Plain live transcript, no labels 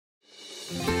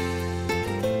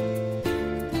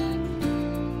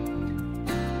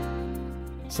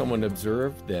Someone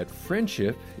observed that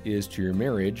friendship is to your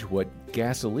marriage what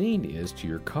gasoline is to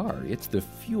your car. It's the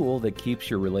fuel that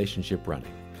keeps your relationship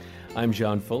running. I'm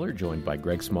John Fuller, joined by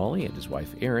Greg Smalley and his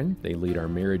wife Erin. They lead our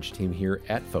marriage team here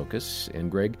at Focus. And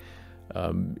Greg,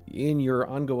 in your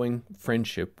ongoing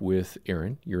friendship with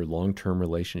Erin, your long-term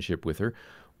relationship with her,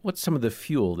 what's some of the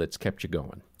fuel that's kept you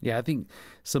going? Yeah, I think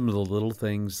some of the little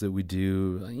things that we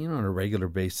do, on a regular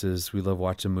basis. We love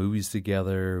watching movies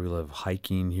together. We love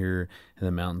hiking here in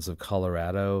the mountains of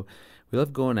Colorado. We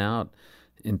love going out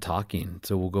and talking.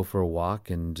 So we'll go for a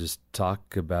walk and just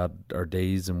talk about our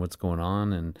days and what's going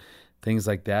on and things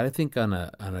like that. I think on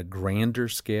a grander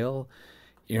scale,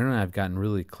 Erin and I have gotten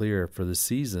really clear for the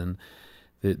season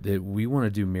that we want to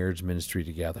do marriage ministry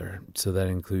together. So that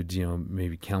includes,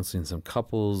 maybe counseling some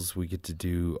couples. We get to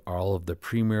do all of the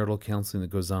premarital counseling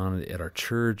that goes on at our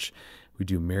church. We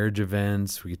do marriage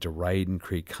events. We get to write and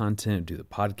create content, do the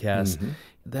podcast. Mm-hmm.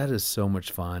 That is so much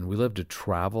fun. We love to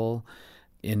travel.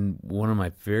 And one of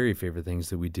my very favorite things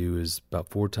that we do is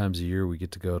about 4 times a year, we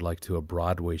get to go to a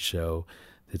Broadway show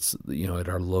that's, at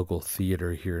our local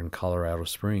theater here in Colorado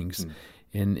Springs. Mm.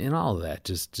 And all of that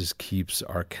just keeps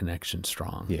our connection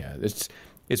strong. Yeah,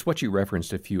 it's what you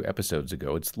referenced a few episodes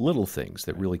ago. It's little things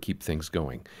that really keep things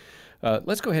going.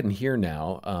 Let's go ahead and hear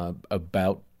now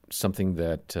about something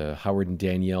that Howard and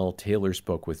Danielle Taylor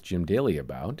spoke with Jim Daly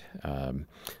about,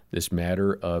 this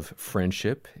matter of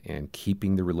friendship and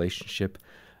keeping the relationship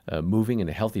moving in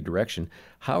a healthy direction.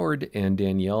 Howard and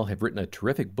Danielle have written a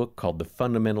terrific book called The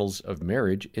Fundamentals of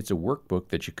Marriage. It's a workbook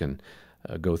that you can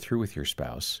go through with your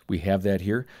spouse. We have that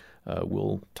here.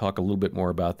 We'll talk a little bit more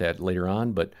about that later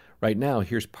on, but right now,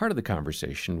 here's part of the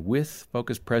conversation with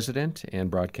Focus President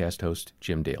and broadcast host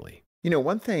Jim Daly.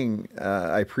 One thing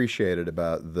I appreciated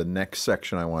about the next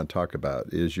section I want to talk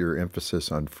about is your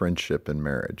emphasis on friendship and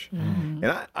marriage. Mm-hmm.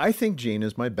 And I think Jean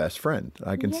is my best friend.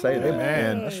 I can say that.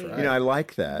 And, that's right. I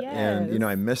like that. Yes. And,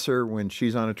 I miss her when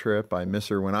she's on a trip. I miss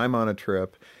her when I'm on a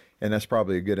trip. And that's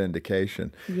probably a good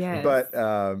indication. Yes.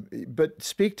 But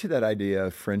speak to that idea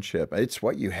of friendship. It's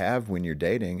what you have when you're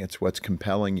dating. It's what's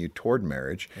compelling you toward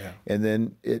marriage. Yeah. And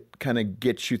then it kind of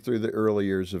gets you through the early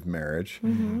years of marriage.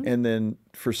 Mm-hmm. And then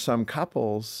for some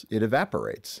couples, it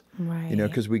evaporates. Right.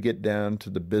 Because we get down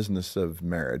to the business of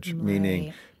marriage,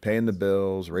 meaning paying the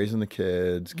bills, raising the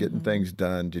kids, getting things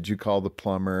done. Did you call the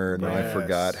plumber? No, I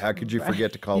forgot. How could you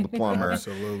forget to call the plumber?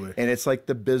 Absolutely. And it's like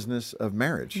the business of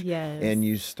marriage. Yes. And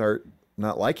you start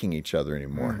not liking each other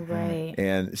anymore. Right.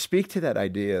 And speak to that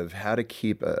idea of how to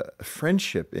keep a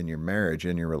friendship in your marriage,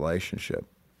 in your relationship.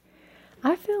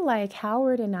 I feel like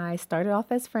Howard and I started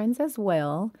off as friends as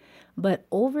well, but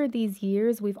over these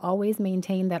years, we've always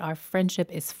maintained that our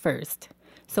friendship is first.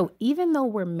 So even though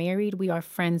we're married, we are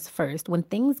friends first. When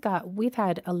we've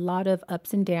had a lot of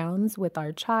ups and downs with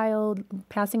our child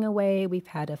passing away. We've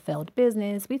had a failed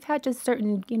business. We've had just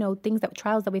certain,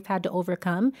 trials that we've had to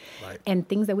overcome, and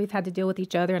things that we've had to deal with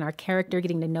each other and our character,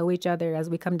 getting to know each other as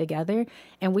we come together.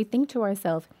 And we think to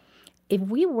ourselves, if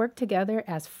we work together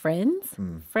as friends,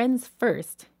 friends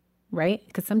first, right?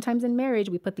 Because sometimes in marriage,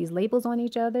 we put these labels on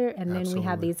each other, and then we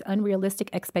have these unrealistic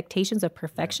expectations of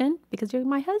perfection. Because you're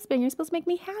my husband, you're supposed to make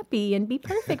me happy and be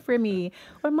perfect for me,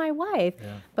 or my wife.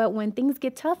 Yeah. But when things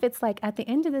get tough, it's like at the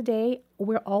end of the day,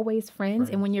 we're always friends.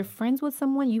 And when you're friends with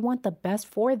someone, you want the best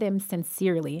for them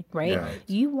sincerely, right? Yeah.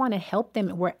 You want to help them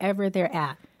wherever they're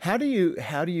at. How do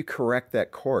you correct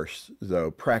that course,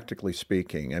 though, practically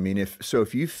speaking? I mean,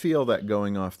 if you feel that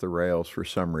going off the rails for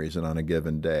some reason on a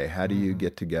given day, how do you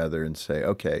get together and say,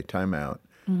 okay, time out.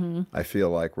 Mm-hmm. I feel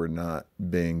like we're not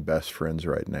being best friends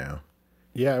right now?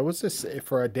 Yeah, it was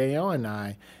for Danielle and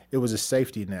I, it was a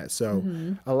safety net. So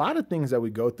a lot of things that we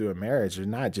go through in marriage are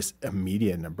not just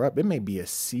immediate and abrupt. It may be a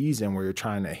season where you're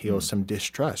trying to heal some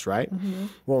distrust, right? Mm-hmm.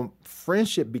 Well,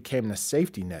 friendship became the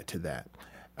safety net to that.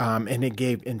 And it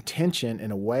gave intention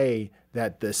in a way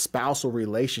that the spousal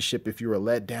relationship, if you were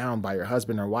let down by your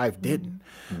husband or wife, didn't.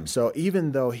 Mm-hmm. So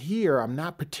even though here, I'm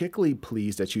not particularly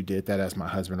pleased that you did that as my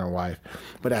husband or wife,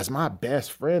 but as my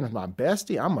best friend, as my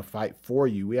bestie, I'm going to fight for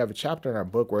you. We have a chapter in our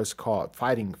book where it's called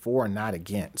Fighting For and Not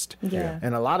Against. Yeah.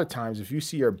 And a lot of times, if you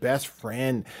see your best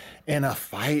friend in a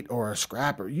fight or a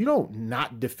scrap, you don't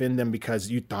not defend them because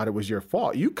you thought it was your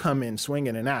fault. You come in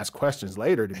swinging and ask questions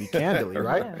later, to be candidly,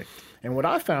 right? Yeah. And what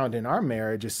I found in our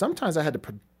marriage is sometimes I had to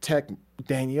protect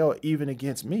Danielle even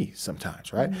against me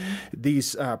sometimes, right? Mm-hmm.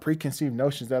 These preconceived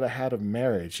notions that I had of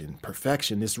marriage and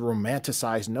perfection, these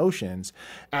romanticized notions,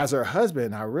 as her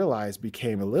husband, I realized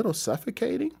became a little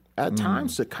suffocating at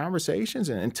times to conversations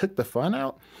and took the fun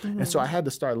out. Mm-hmm. And so I had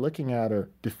to start looking at her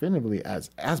definitively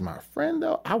as my friend,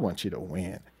 though, I want you to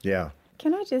win. Yeah.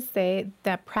 Can I just say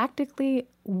that practically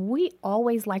we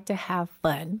always like to have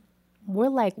fun. We're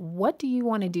like, what do you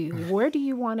want to do? Where do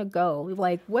you want to go?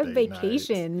 Like, what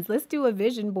vacations? Let's do a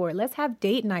vision board. Let's have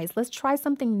date nights. Let's try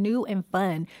something new and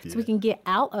fun so we can get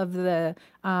out of the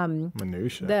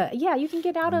minutia. You can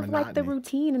get out of like the monotony.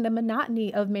 routine and the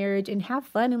monotony of marriage and have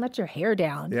fun and let your hair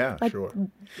down. Yeah, like, Sure.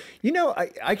 You know,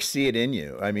 I see it in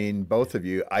you. I mean, both of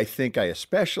you. I think I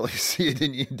especially see it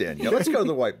in you, Danielle. Let's go to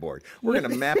the whiteboard. We're going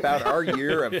to map out our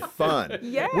year of fun,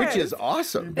 which is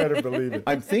awesome. Better believe it.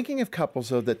 I'm thinking of couples,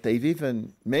 though, that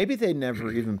maybe they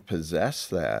never even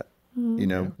possessed that, you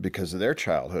know, because of their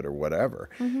childhood or whatever.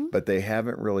 But they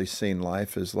haven't really seen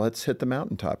life as, let's hit the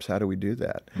mountaintops. How do we do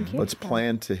that? Let's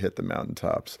plan to hit the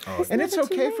mountaintops. And it's never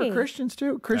too okay for late. Christians,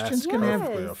 too. Christians can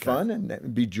have fun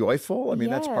and be joyful. I mean,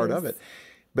 that's part of Yes. it.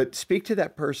 But speak to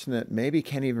that person that maybe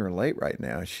can't even relate right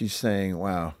now. She's saying,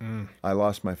 wow, I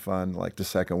lost my fun like the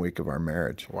second week of our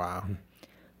marriage. Wow.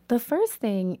 The first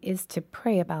thing is to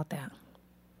pray about that.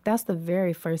 That's the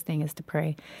very first thing, is to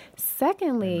pray.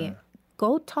 Secondly,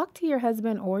 go talk to your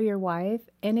husband or your wife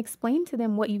and explain to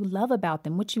them what you love about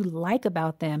them, what you like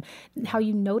about them, how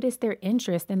you notice their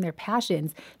interest and their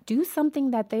passions. Do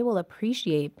something that they will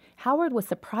appreciate. Howard would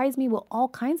surprise me with all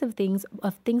kinds of things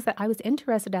that I was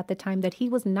interested at the time that he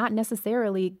was not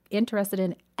necessarily interested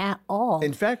in at all.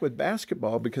 In fact, with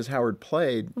basketball, because Howard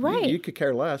played, Right. you could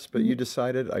care less, but you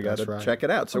decided, I got to check it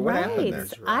out. So what happened there?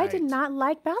 I did not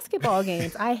like basketball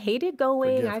games. I hated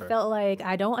going. Forgive I her. felt like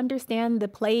I don't understand the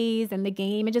plays and the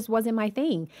game. It just wasn't my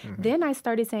thing. Then I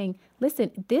started saying, listen,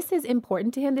 this is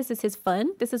important to him. This is his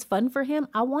fun. This is fun for him.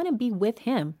 I want to be with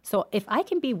him. So if I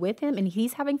can be with him and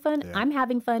he's having fun, I'm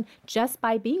having fun just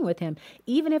by being with him.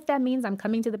 Even if that means I'm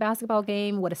coming to the basketball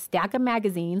game with a stack of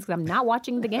magazines because I'm not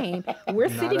watching the game. We're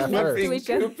sitting at next first. to each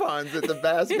other. Coupons at the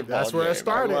basketball That's where it game.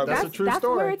 started. I love That's it. a true That's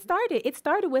story. where it started. It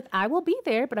started with, I will be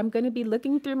there, but I'm going to be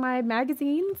looking through my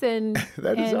magazines and,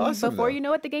 That is and awesome, before though. you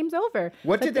know it, the game's over.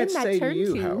 What But did that then say to turned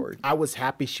you, Howard? I was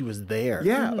happy she was there.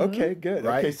 Yeah, okay, good.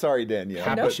 Right? Okay, sorry, Danielle.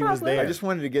 Happy No she was problem. there. I just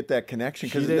wanted to get that connection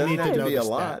She because it didn't doesn't need have to to be a notice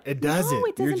lot. that. It doesn't. No,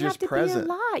 it You're doesn't have just to present.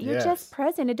 be a lot. You're Yes. just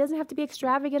present. It doesn't have to be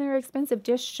extravagant or expensive.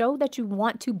 Just show that you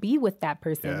want to be with that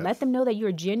person. Yes. Let them know that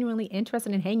you're genuinely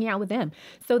interested in hanging out with them.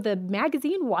 So the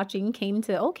magazine watching came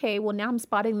to, okay, well, now I'm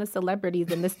spotting the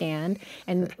celebrities in the stand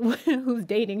and who's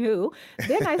dating who.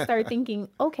 Then I started thinking,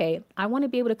 okay, I want to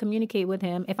be able to communicate with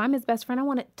him. If I'm his best friend, I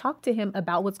want to talk to him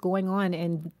about what's going on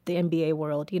in the NBA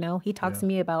world. You know, he talks to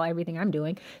me about everything I'm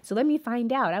doing. So let me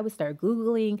find out. I would start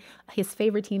Googling. His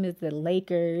favorite team is the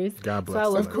Lakers. God So bless I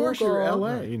would them. Of course, you're Google,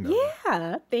 LA. You know.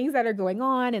 yeah, things that are going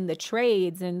on and the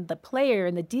trades and the player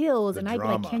and the deals. And I'd be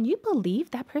drama. like, can you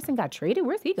believe that person got traded?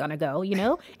 Where's he going to go? You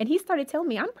know? And he started telling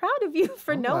me, I'm proud of you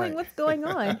for knowing right. what's going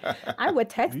on. I would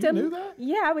text You him. knew that?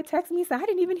 Yeah, I would text me. So I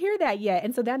didn't even hear that yet.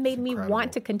 And so that made me incredible.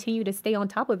 want to continue to stay on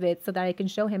top of it so that I can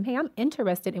show him, hey, I'm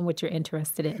interested in what you're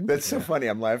interested in. That's so funny.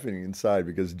 I'm laughing inside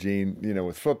because Jean, you know,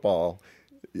 with football,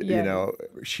 you Yes. know,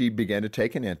 she began to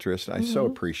take an interest. I so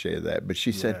appreciated that. But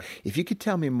she said, if you could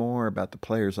tell me more about the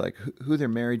players, like who they're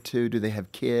married to, do they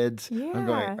have kids? I'm going,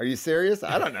 Yeah. are you serious?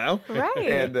 I don't know.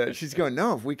 Right. And she's going,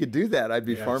 no, if we could do that, I'd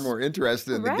be far more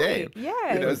interested in the Right. game.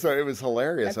 You know, Yes. so it was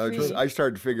hilarious. That's I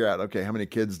started to figure out, okay, how many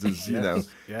kids does, you know,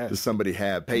 Yes. does somebody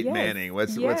have? Peyton Yes. Manning,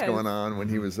 what's Yes. going on when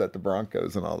he was at the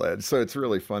Broncos and all that. So it's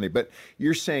really funny. But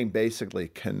you're saying basically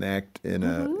connect in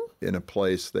a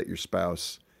place that your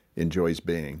spouse enjoys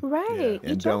being. Right.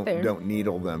 And Each other. don't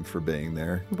needle them for being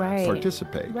there. Right.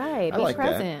 Participate. Right. I Be like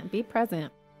present. Be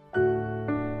present.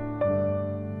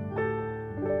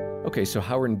 Okay, so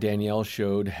Howard and Danielle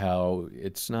showed how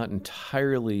it's not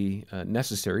entirely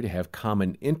necessary to have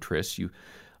common interests. You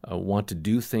want to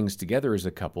do things together as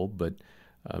a couple, but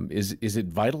is it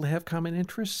vital to have common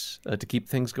interests to keep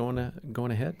things going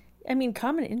ahead? I mean,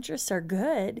 common interests are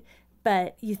good,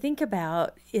 but you think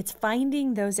about it's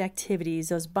finding those activities,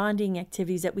 those bonding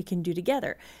activities that we can do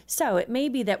together. So it may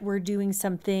be that we're doing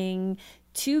something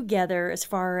together as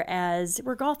far as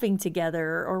we're golfing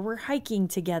together or we're hiking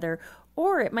together.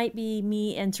 Or it might be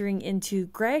me entering into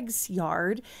Greg's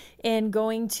yard and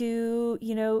going to,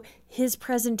 you know, his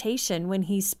presentation when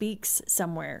he speaks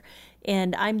somewhere.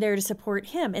 And I'm there to support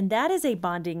him. And that is a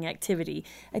bonding activity.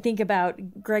 I think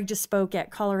about Greg just spoke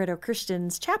at Colorado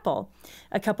Christian's Chapel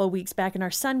a couple of weeks back, and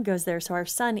our son goes there. So our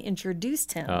son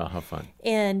introduced him. How fun.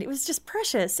 And it was just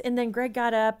precious. And then Greg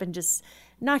got up and just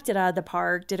knocked it out of the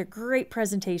park, did a great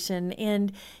presentation.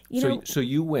 And, So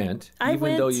you went, I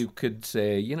even though went. you could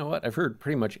say, you know what, I've heard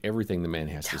pretty much everything the man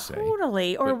has to say.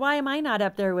 Totally. Or why am I not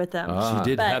up there with them? She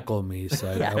did But- heckle me, so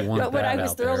I want But what that I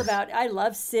was out thrilled there. about, I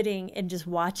love sitting and just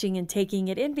watching and taking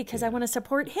it in because I want to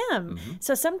support him.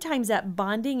 So sometimes that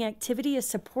bonding activity is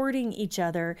supporting each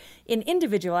other in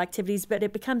individual activities, but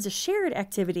it becomes a shared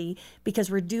activity because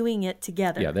we're doing it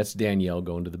together. Yeah, that's Danielle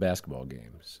going to the basketball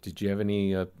games. Did you have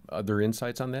any other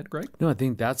insights on that, Greg? No, I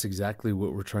think that's exactly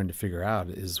what we're trying to figure out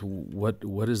is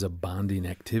what is a bonding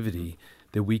activity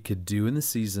that we could do in the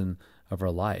season of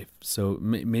our life. So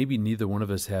maybe neither one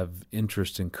of us have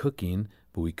interest in cooking,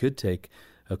 but we could take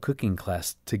a cooking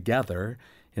class together,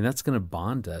 and that's going to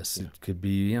bond us. It could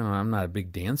be, I'm not a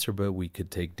big dancer, but we could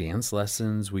take dance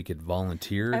lessons. We could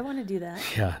volunteer. I want to do that.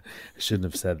 Yeah, I shouldn't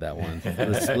have said that one.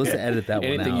 Let's edit that one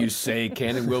Anything out. you say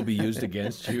can and will be used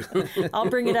against you. I'll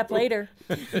bring it up later.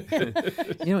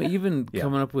 Even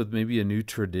coming up with maybe a new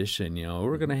tradition.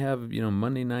 We're going to have,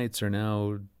 Monday nights are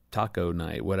now taco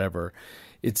night, whatever.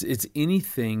 It's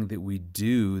anything that we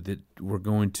do that we're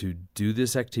going to do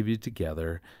this activity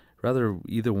together. Rather,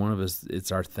 either one of us,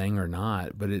 it's our thing or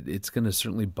not, but it's going to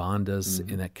certainly bond us,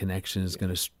 and that connection is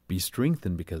going to be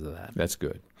strengthened because of that. That's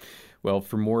good. Well,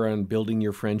 for more on building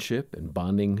your friendship and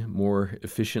bonding more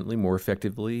efficiently, more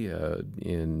effectively,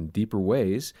 in deeper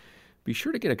ways, be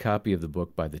sure to get a copy of the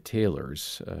book by the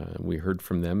Taylors. We heard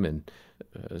from them and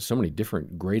so many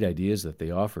different great ideas that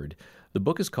they offered. The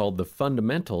book is called The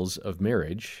Fundamentals of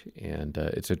Marriage, and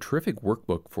it's a terrific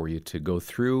workbook for you to go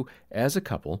through as a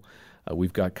couple.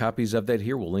 We've got copies of that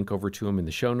here. We'll link over to them in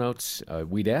the show notes.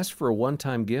 We'd ask for a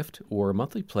one-time gift or a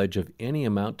monthly pledge of any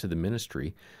amount to the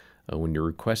ministry when you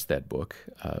request that book.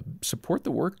 Support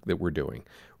the work that we're doing.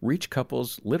 Reach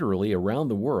couples literally around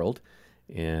the world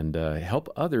and help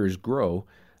others grow.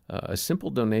 A simple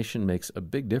donation makes a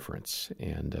big difference.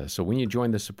 And so when you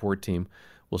join the support team,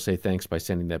 we'll say thanks by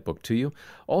sending that book to you.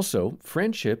 Also,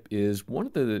 friendship is one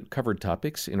of the covered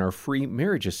topics in our free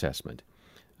marriage assessment.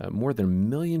 More than 1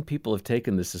 million people have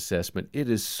taken this assessment.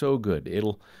 It is so good.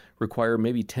 It'll require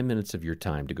maybe 10 minutes of your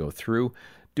time to go through.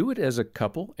 Do it as a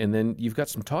couple, and then you've got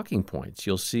some talking points.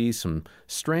 You'll see some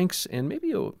strengths and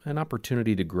maybe an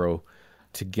opportunity to grow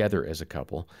together as a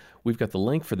couple. We've got the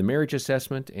link for the marriage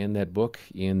assessment and that book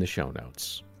in the show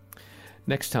notes.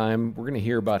 Next time, we're going to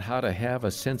hear about how to have a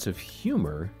sense of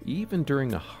humor even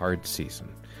during a hard season.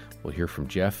 We'll hear from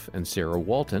Jeff and Sarah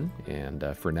Walton, and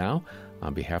for now,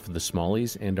 on behalf of the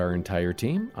Smalleys and our entire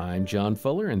team, I'm John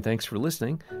Fuller, and thanks for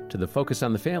listening to the Focus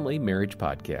on the Family Marriage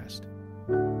Podcast.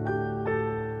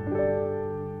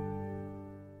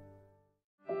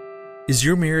 Is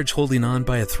your marriage holding on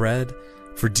by a thread?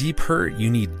 For deep hurt, you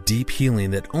need deep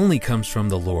healing that only comes from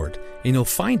the Lord, and you'll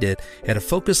find it at a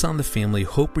Focus on the Family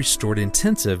Hope Restored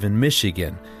Intensive in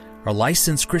Michigan. Our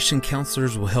licensed Christian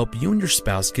counselors will help you and your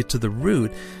spouse get to the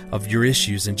root of your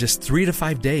issues in just 3 to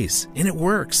 5 days, and it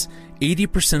works.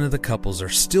 80% of the couples are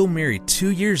still married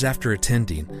 2 years after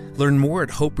attending. Learn more at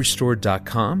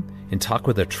hoperestored.com and talk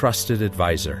with a trusted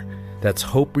advisor. That's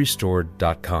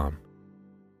hoperestored.com.